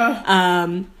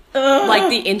on like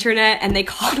the internet, and they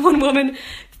called one woman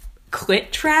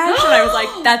clit trash, and I was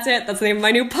like, that's it, that's the name of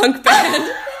my new punk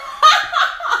band.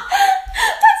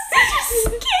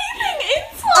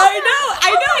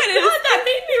 I know it is. That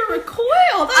made me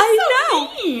recoil.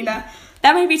 That's mean.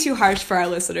 That might be too harsh for our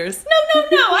listeners. No.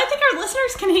 I think our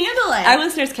listeners can handle it. Our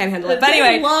listeners can handle it. But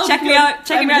anyway, check me out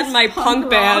in my punk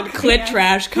band, Clit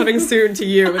Trash, coming soon to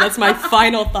you. That's my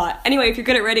final thought. Anyway, if you're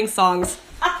good at writing songs,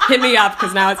 hit me up,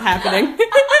 because now it's happening.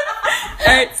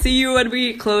 All right, see you when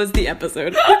we close the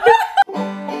episode.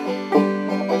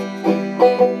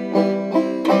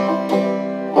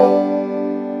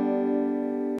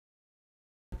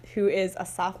 Who is a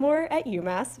sophomore at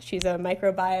UMass. She's a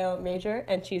microbiome major,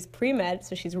 and she's pre-med,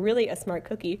 so she's really a smart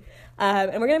cookie.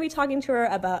 And we're going to be talking to her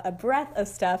about a breadth of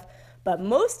stuff, but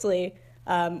mostly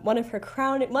one of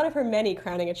her many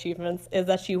crowning achievements is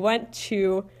that she went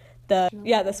to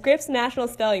the Scripps National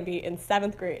Spelling Bee in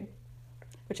 7th grade,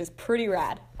 which is pretty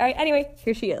rad. All right, anyway,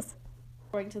 here she is.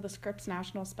 Going to the Scripps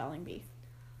National Spelling Bee.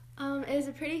 It was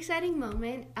a pretty exciting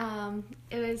moment.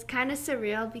 It was kind of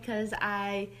surreal because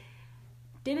I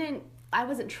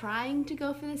wasn't trying to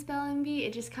go for the spelling bee.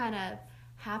 It just kind of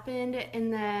happened,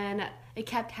 and then it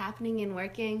kept happening and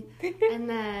working. And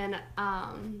then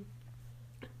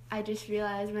I just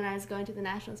realized when I was going to the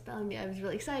National Spelling Bee, I was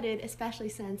really excited, especially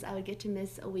since I would get to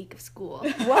miss a week of school.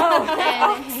 Whoa!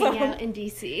 And hang out in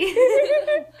DC.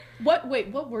 What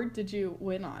word did you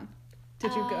win on?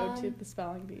 Did you go to the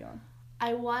spelling bee on?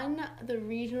 I won the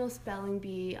regional spelling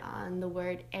bee on the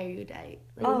word erudite.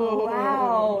 Oh,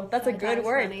 wow. That's a good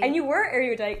word. Funny. And you were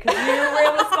erudite because you were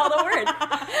able to spell the word.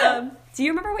 Do you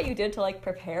remember what you did to, like,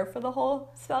 prepare for the whole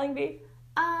spelling bee?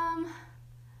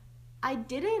 I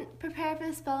didn't prepare for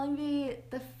the spelling bee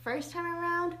the first time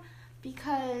around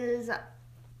because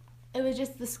it was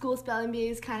just the school spelling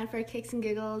bees kind of for kicks and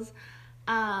giggles.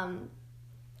 And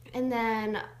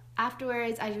then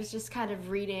afterwards, I was just kind of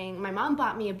reading. My mom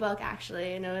bought me a book,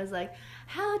 actually, and it was like,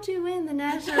 How to Win the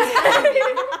National Spelling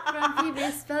Bee from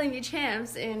previous Spelling Bee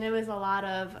champs. And it was a lot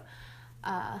of,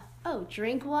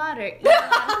 drink water, eat a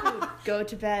lot of food, go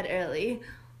to bed early,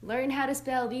 learn how to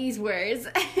spell these words.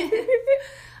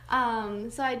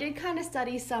 So I did kind of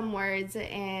study some words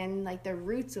and, like, the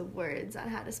roots of words on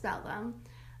how to spell them.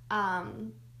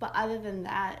 But other than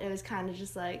that, it was kind of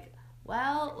just like,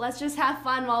 well, let's just have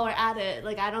fun while we're at it.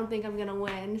 Like, I don't think I'm going to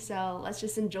win, so let's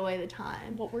just enjoy the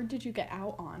time. What word did you get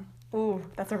out on? Ooh,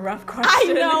 that's a rough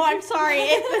question. I know, I'm sorry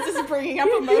if this is bringing up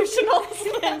emotional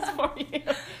things for you.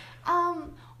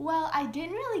 Well, I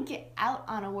didn't really get out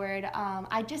on a word.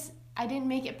 I didn't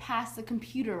make it past the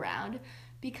computer round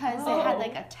because they had,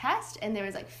 like, a test, and there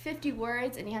was, like, 50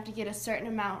 words, and you have to get a certain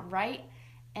amount right,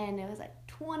 and it was, like,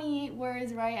 28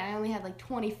 words right. I only had, like,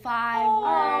 25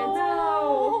 words.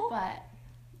 No. But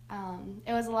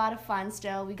it was a lot of fun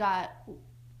still. We got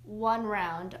one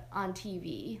round on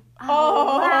TV.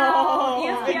 Wow.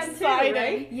 ESPN exciting.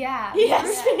 Right? Yeah.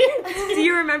 Yes. Do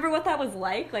you remember what that was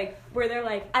like? Like, were there,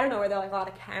 like, I don't know, were there, like, a lot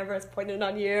of cameras pointed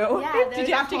on you? Yeah. there Did was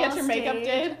you a have to get whole your makeup stage.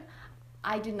 did?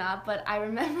 I did not, but I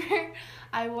remember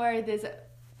I wore this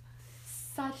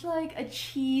such, like, a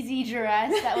cheesy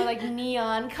dress that was, like,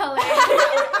 neon colored.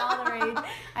 That was all the rage.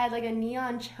 I had, like, a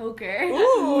neon choker.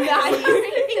 Ooh, Nice.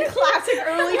 In classic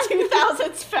early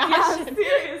 2000s fashion.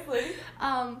 seriously.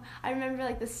 I remember,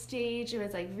 like, the stage, it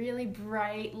was, like, really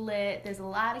bright lit. There's a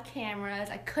lot of cameras.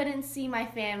 I couldn't see my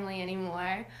family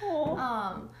anymore.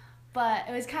 But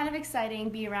it was kind of exciting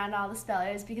to be around all the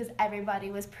spellers because everybody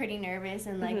was pretty nervous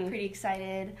and, like, pretty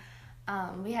excited.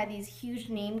 We had these huge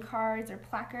name cards or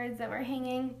placards that were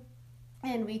hanging,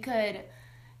 and we could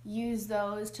use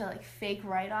those to, like, fake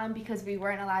write on because we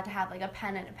weren't allowed to have, like, a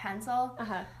pen and a pencil.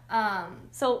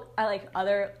 So, like,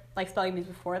 other, like, spelling bees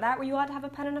before that, were you allowed to have a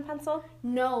pen and a pencil?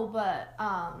 No, but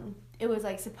it was,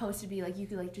 like, supposed to be, like, you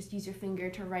could, like, just use your finger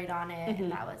to write on it,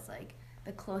 and that was, like,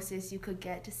 the closest you could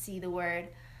get to see the word.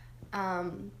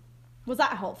 Was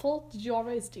that helpful? Did you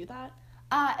always do that?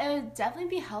 It would definitely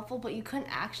be helpful, but you couldn't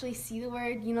actually see the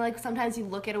word. You know, like, sometimes you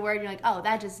look at a word and you're like, oh,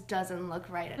 that just doesn't look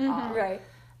right at all. Right.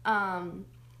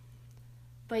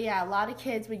 But yeah, a lot of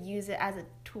kids would use it as a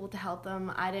tool to help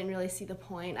them. I didn't really see the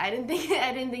point. I didn't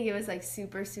think it was, like,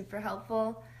 super, super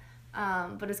helpful.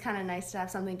 But it's kind of nice to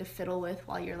have something to fiddle with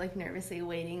while you're, like, nervously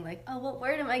waiting, like, oh, what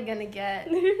word am I gonna get?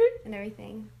 And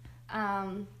everything.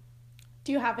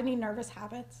 Do you have any nervous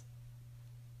habits?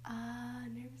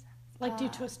 Nervous. Like, do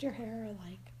you twist your hair or,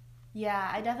 like... Yeah,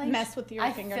 I definitely mess with your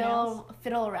fingernails?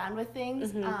 Fiddle around with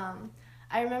things.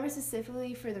 I remember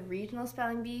specifically for the regional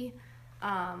spelling bee,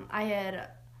 I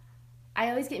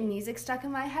always get music stuck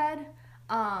in my head,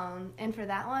 and for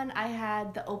that one, I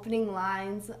had the opening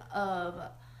lines of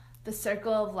The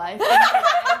Circle of Life in my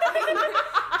head.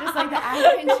 Just, like, the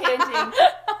African chanting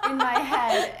in my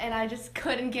head, and I just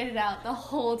couldn't get it out the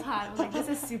whole time. I was like, this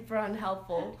is super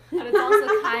unhelpful, but it's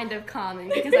also kind of calming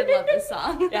because I love this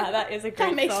song. Yeah, that is a great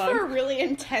That makes song. for a really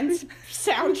intense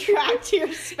soundtrack to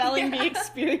your spelling bee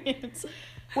experience.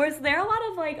 Was there a lot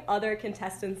of, like, other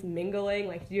contestants mingling?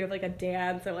 Like, do you have, like, a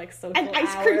dance or, like, social An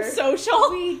ice hour? cream social?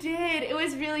 We did. It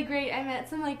was really great. I met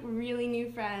some, like, really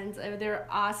new friends. They were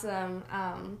awesome.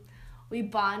 We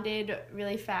bonded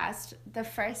really fast.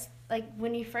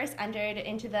 When you first entered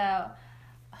into the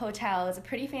hotel, it was a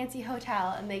pretty fancy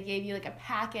hotel, and they gave you, like, a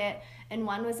packet, and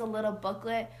one was a little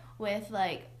booklet with,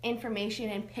 like, information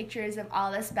and pictures of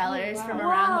all the spellers from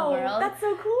around the world. That's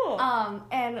so cool.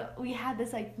 And we had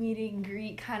this, like, meet and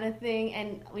greet kind of thing,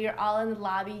 and we were all in the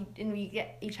lobby, and we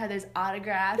get each other's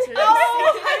autographs. Or, like,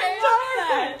 I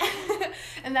love that.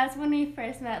 and that's when we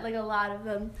first met, like, a lot of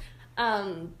them.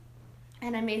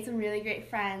 And I made some really great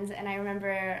friends, and I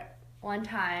remember one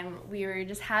time we were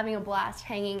just having a blast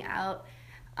hanging out,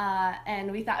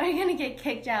 and we thought we were going to get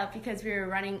kicked out because we were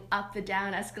running up the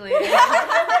down escalator.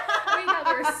 We thought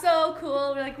we were so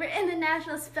cool. We're like, we're in the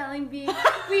National Spelling Bee.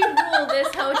 We rule this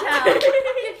hotel.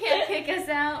 You can't kick us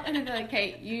out. And they're like,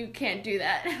 hey, you can't do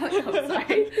that. I'm like, oh,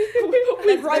 sorry.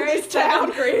 We run this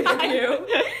town. Great of you.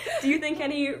 Do you think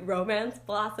any romance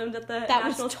blossomed at the That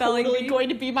National was Spelling totally Bee? going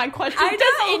to be my question. I Does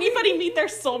know. anybody meet their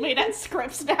soulmate at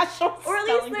Scripps National Or at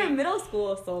least Spelling their Bee? middle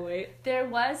school soulmate. There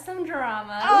was some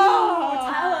drama.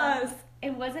 Oh, Tell us.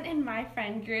 It wasn't in my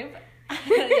friend group.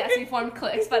 Yes, we formed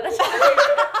cliques, but that's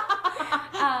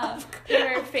we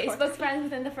were Facebook friends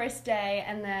within the first day,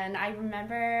 and then I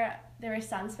remember there were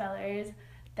some spellers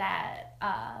that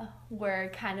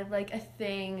were kind of like a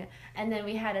thing, and then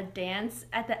we had a dance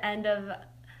at the end of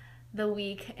the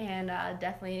week, and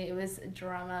definitely it was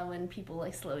drama when people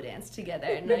like slow dance together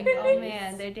and like, oh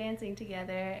man, they're dancing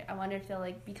together. I wonder if they'll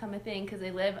like become a thing because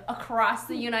they live across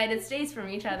the United States from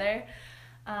each other.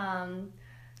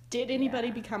 Did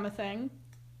anybody become a thing?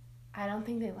 I don't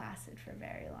think they lasted for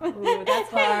very long. Ooh, that's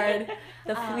hard.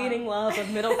 The fleeting love of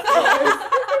middle schoolers.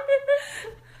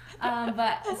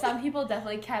 But some people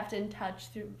definitely kept in touch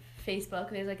through Facebook.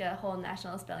 There's like a whole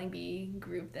National Spelling Bee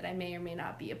group that I may or may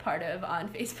not be a part of on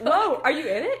Facebook. Whoa, are you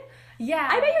in it? Yeah.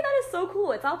 I bet you that is so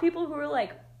cool. It's all people who are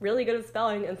like really good at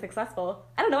spelling and successful.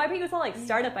 I don't know, I bet it's all like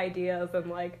startup ideas and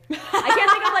like I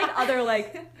can't think of like other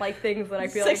like things that I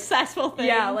feel successful like things.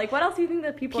 Yeah, like what else do you think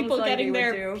that people in spelling getting bee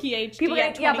their would do? PhD People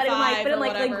at 25 but in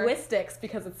like whatever. linguistics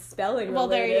because it's spelling Well,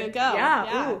 there related. you go.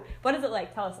 Yeah. Ooh. What is it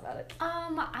like? Tell us about it.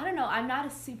 I don't know. I'm not a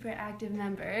super active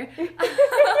member.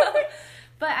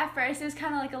 But at first it was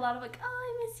kind of like a lot of like, oh,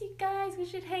 I miss you guys. We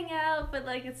should hang out. But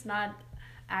like it's not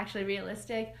actually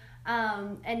realistic.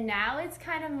 And now it's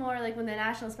kind of more like when the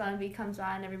National Spelling Bee comes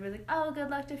on, everybody's like, oh, good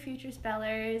luck to future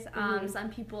spellers. Some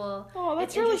people... Oh,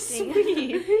 that's it's really interesting.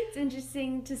 sweet. It's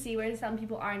interesting to see where some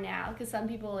people are now, because some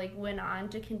people like went on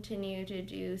to continue to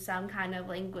do some kind of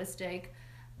linguistic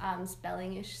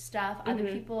spelling-ish stuff. Other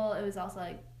people, it was also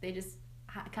like they just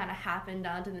kind of happened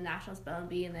onto the National Spelling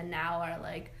Bee and then now are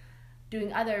like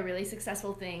doing other really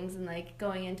successful things and like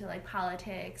going into like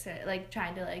politics or like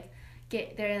trying to like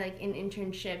they're like in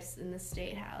internships in the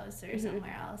State House or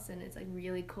somewhere else, and it's like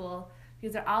really cool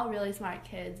because they're all really smart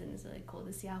kids and it's really cool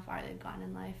to see how far they've gone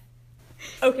in life.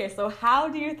 Okay, so how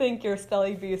do you think your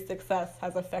spelling bee's success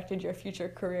has affected your future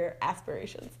career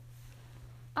aspirations?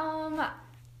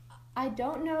 I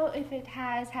don't know if it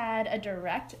has had a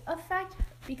direct effect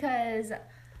because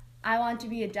I want to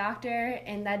be a doctor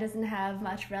and that doesn't have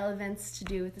much relevance to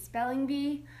do with the spelling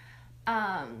bee.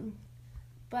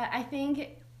 But I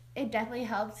think it definitely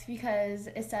helped because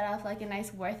it set off like a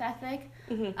nice work ethic.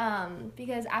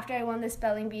 Because after I won the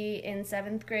spelling bee in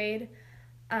 7th grade,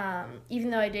 even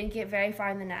though I didn't get very far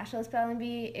in the National Spelling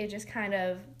Bee, it just kind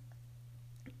of,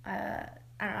 I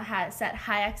don't know, had set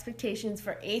high expectations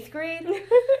for 8th grade.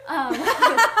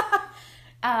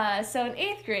 So in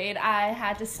 8th grade, I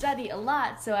had to study a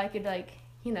lot so I could like,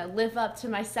 you know, live up to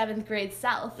my 7th grade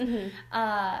self. And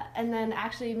then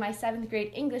actually my 7th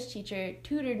grade English teacher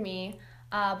tutored me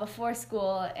before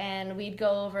school, and we'd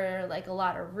go over like a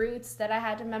lot of roots that I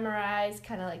had to memorize,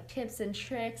 kind of like tips and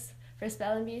tricks for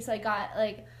spelling bee. So I got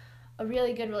like a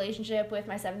really good relationship with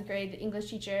my 7th grade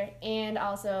English teacher and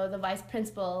also the vice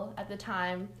principal at the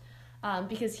time,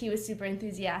 because he was super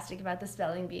enthusiastic about the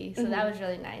spelling bee. So that was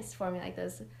really nice, forming like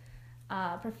those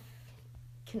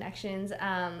connections.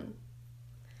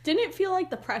 Didn't it feel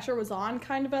like the pressure was on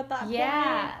kind of at that point?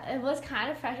 Yeah, it was kind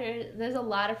of pressure. There's a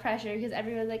lot of pressure because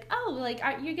everyone's like, oh, like,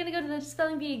 you're going to go to the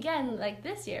spelling bee again, like,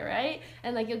 this year, right?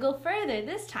 And, like, you'll go further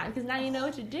this time because now you know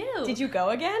what to do. Did you go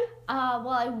again? Well,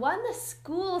 I won the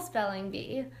school spelling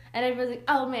bee, and everybody's like,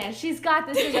 oh, man, she's got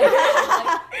this again.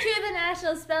 Like, to the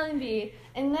National Spelling Bee.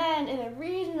 And then in a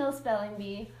regional spelling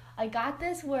bee, I got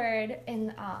this word, and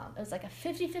it was like a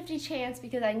 50-50 chance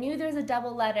because I knew there was a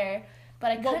double letter, but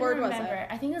I couldn't remember. Was it?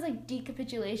 I think it was like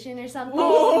decapitulation or something.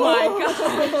 Oh my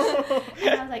gosh.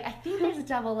 And I was like, I think there's a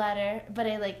double letter, but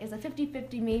it like is a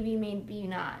 50-50, maybe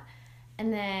not.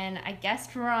 And then I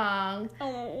guessed wrong,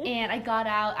 and I got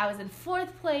out. I was in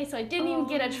 4th place, so I didn't even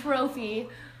get a trophy.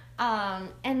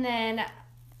 And then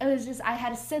it was just, I had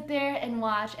to sit there and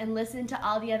watch and listen to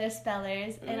all the other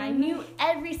spellers, and I knew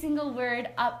every single word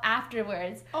up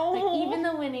afterwards. Like even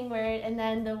the winning word, and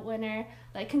then the winner,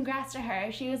 like congrats to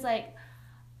her. She was like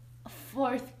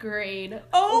 4th grade.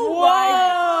 Oh,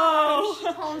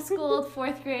 wow. Homeschooled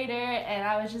 4th grader, and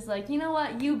I was just like, you know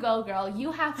what? You go, girl.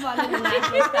 You have fun in the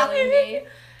National Spelling Bee.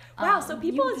 Wow, so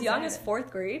people you as young deserve as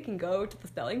 4th grade can go to the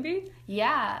spelling bee?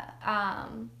 Yeah.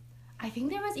 I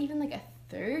think there was even like a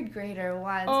 3rd grader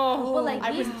once. Oh, but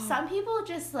like some people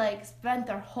just like spent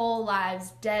their whole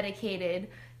lives dedicated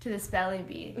to the spelling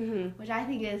bee, which I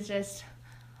think is just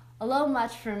a little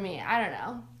much for me. I don't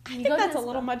know. I think that's a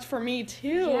little much for me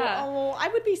too. Yeah. Oh, I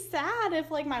would be sad if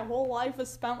like my whole life was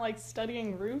spent like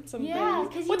studying roots and things.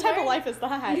 because What type of life is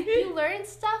that? You learn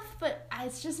stuff, but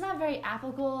it's just not very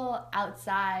applicable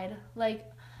outside. Like,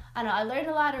 I don't know, I learned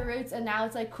a lot of roots, and now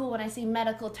it's like cool when I see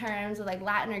medical terms with like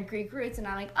Latin or Greek roots, and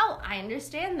I'm like, oh, I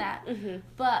understand that.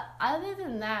 But other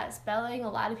than that, spelling, a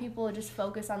lot of people just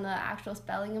focus on the actual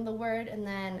spelling of the word, and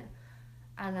then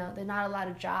I don't know, there's not a lot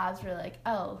of jobs where like,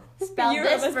 oh, spell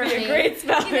this for me. A great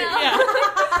speller. You know? Yeah.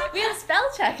 We have spell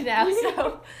check now,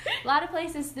 so a lot of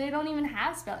places, they don't even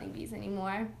have spelling bees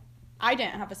anymore. I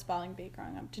didn't have a spelling bee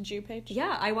growing up. Did you, Paige?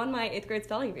 Yeah, I won my 8th grade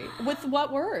spelling bee. With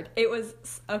what word? It was,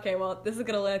 okay, well, this is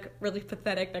going to look really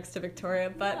pathetic next to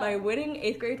Victoria, but my winning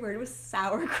 8th grade word was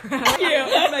sauerkraut.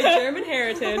 That's my German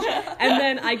heritage. And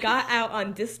then I got out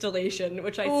on distillation,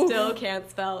 which I still can't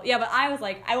spell. Yeah, but I was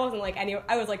like, I wasn't like any,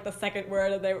 I was like the second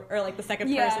word, or like the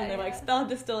second person, and they're like, spell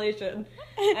distillation.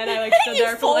 And I like stood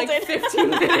there for like 15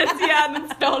 minutes, and then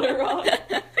spelled it wrong.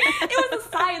 It was a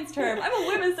science term. I'm a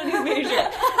women's studies major.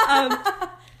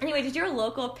 Anyway, did your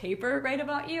local paper write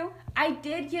about you? I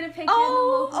did get a picture in the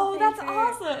local paper. That's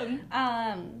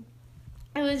awesome.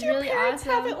 It was Do your really parents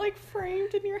awesome. have it like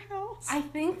framed in your house? I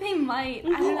think they might.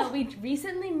 I don't know. We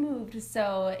recently moved,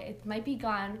 so it might be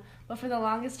gone. But for the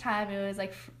longest time, it was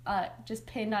like just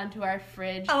pinned onto our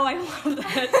fridge. Oh, I love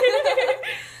that.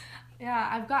 Yeah,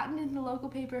 I've gotten in the local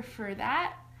paper for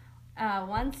that.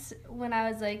 Once when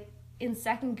I was like in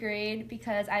 2nd grade,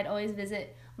 because I'd always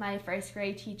visit my 1st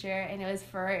grade teacher, and it was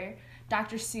for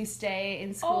Dr. Seuss Day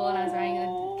in school, and I was wearing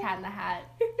a Cat in the Hat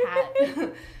hat.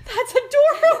 That's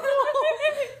adorable.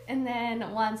 And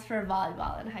then once for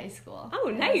volleyball in high school. Oh,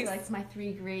 And nice. those are, like my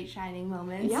 3 great shining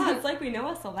moments. Yeah, it's like we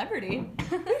know a celebrity.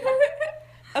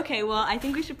 Okay, well, I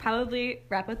think we should probably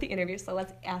wrap up the interview, so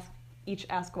let's each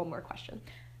ask one more question.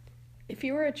 If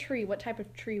you were a tree, what type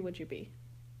of tree would you be?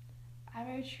 If I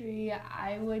were a tree,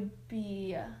 I would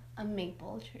be a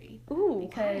maple tree. Ooh,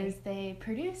 Because they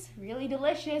produce really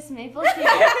delicious maple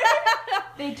syrup.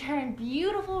 They turn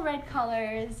beautiful red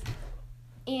colors,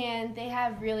 and they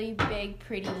have really big,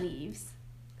 pretty leaves.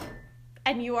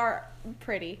 And you are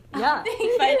pretty. yeah.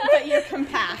 but you're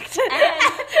compact.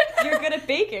 And you're good at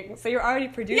baking, so you're already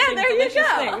producing there you delicious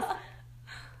go. things.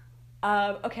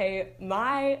 Okay,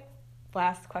 my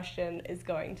last question is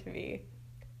going to be,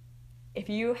 if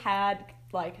you had,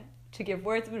 like, to give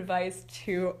words of advice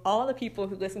to all the people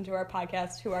who listen to our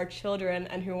podcast, who are children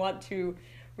and who want to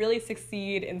really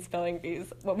succeed in spelling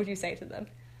bees, what would you say to them?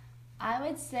 I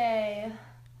would say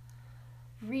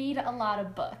read a lot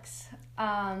of books,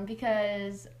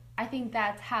 because I think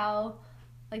that's how,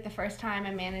 like, the first time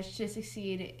I managed to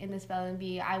succeed in the spelling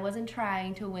bee, I wasn't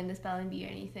trying to win the spelling bee or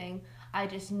anything. I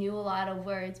just knew a lot of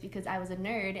words because I was a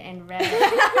nerd and read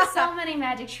so many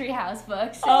Magic Treehouse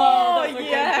books. Oh, those are good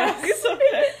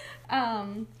yes.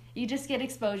 You just get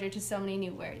exposure to so many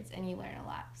new words, and you learn a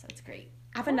lot, so it's great.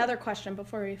 I have another question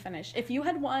before we finish. If you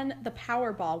had won the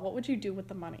Powerball, what would you do with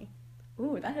the money?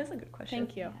 Ooh, that is a good question.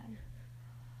 Thank you.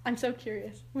 I'm so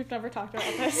curious. We've never talked about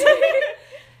this.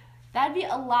 That'd be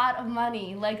a lot of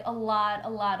money, like a lot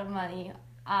of money.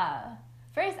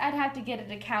 First, I'd have to get an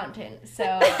accountant, so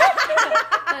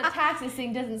the taxes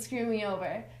thing doesn't screw me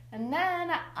over. And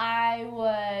then I'd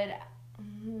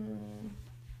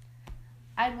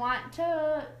want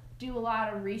to do a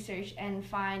lot of research and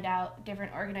find out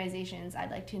different organizations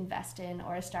I'd like to invest in,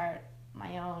 or start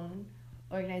my own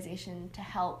organization to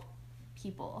help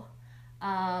people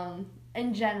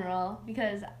in general,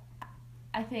 because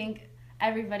I think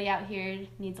everybody out here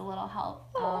needs a little help,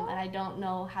 and I don't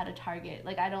know how to target.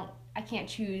 Like, I can't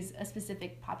choose a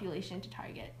specific population to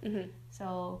target. Mm-hmm.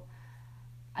 So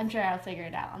I'm sure I'll figure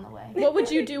it out on the way. What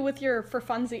would you do with your for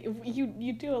funsies?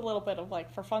 You do a little bit of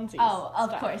like for funsies. Oh, of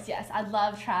stuff. course, yes. I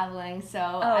love traveling, so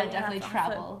I yeah, definitely that's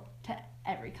travel to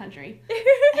every country.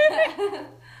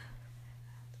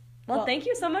 Well, thank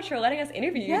you so much for letting us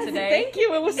interview you Yes, today. thank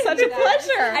you. It was such a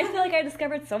pleasure. I feel like I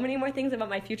discovered so many more things about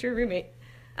my future roommate.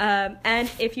 And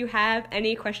if you have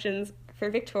any questions for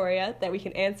Victoria that we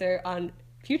can answer on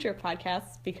future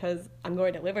podcasts, because I'm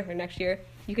going to live with her next year,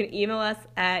 you can email us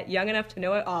at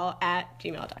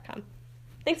youngenoughtoKnowItAll@gmail.com.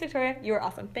 Thanks, Victoria. You were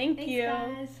awesome. Thank Thanks, you.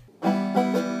 guys.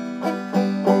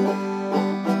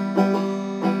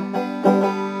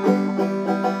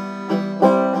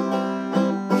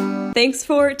 Thanks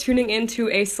for tuning in to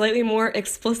a slightly more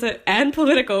explicit and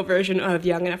political version of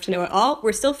Young Enough to Know It All.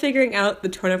 We're still figuring out the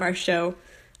tone of our show,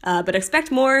 but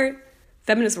expect more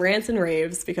feminist rants and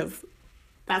raves, because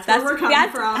That's where we're coming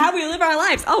that's from. how we live our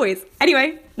lives, always.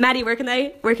 Anyway, Maddie, where can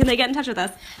they get in touch with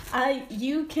us?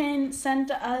 You can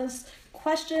send us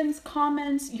questions,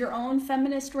 comments, your own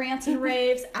feminist rants and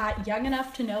raves at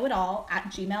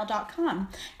youngenoughtoKnowItAll@gmail.com.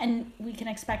 And we can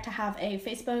expect to have a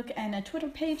Facebook and a Twitter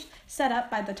page set up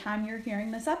by the time you're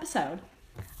hearing this episode.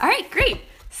 All right, great.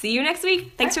 See you next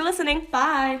week. Thanks for listening.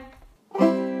 Bye.